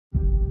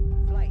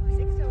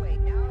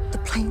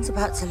plane's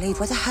about to leave.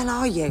 Where the hell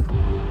are you?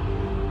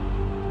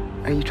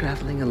 Are you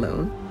traveling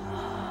alone?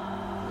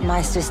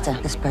 My sister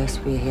is supposed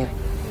to be here.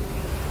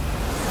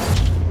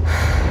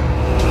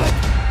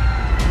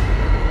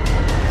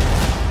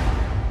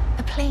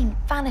 The plane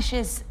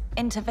vanishes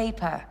into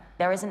vapor.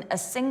 There isn't a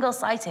single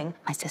sighting.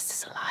 My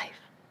sister's alive.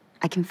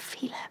 I can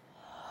feel it.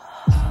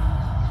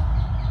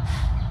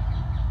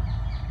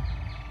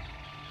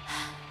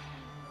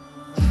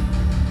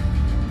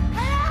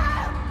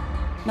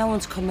 No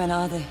one's coming,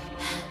 are they?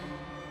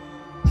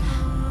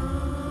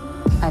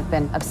 I've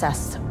been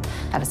obsessed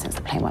ever since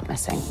the plane went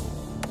missing.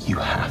 You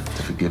have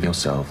to forgive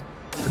yourself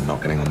for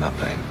not getting on that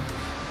plane.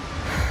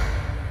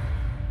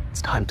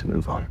 It's time to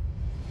move on.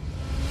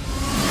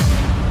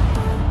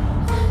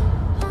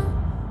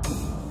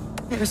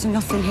 There is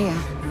nothing here.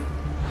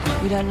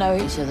 We don't know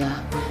each other.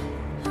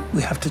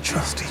 We have to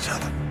trust each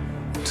other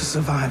to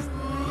survive.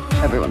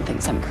 Everyone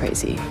thinks I'm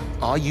crazy.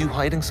 Are you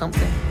hiding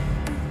something?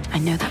 I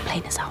know that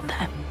plane is out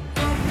there.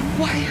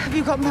 Why have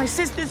you got my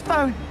sister's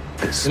phone?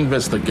 This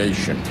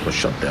investigation was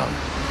shut down.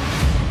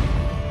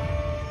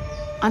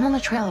 I'm on the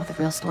trail of the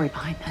real story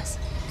behind this.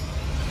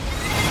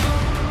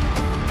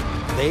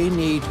 They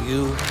need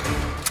you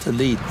to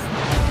lead them.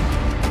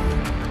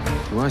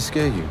 Do I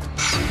scare you?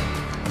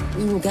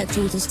 We will get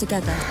through this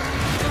together.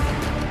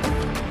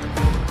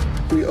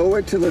 We owe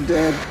it to the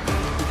dead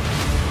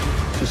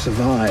to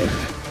survive.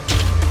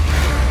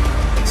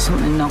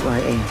 Something not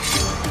right here.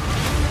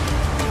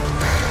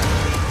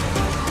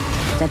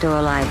 Dead or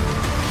alive,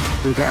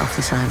 we get off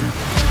this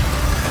island.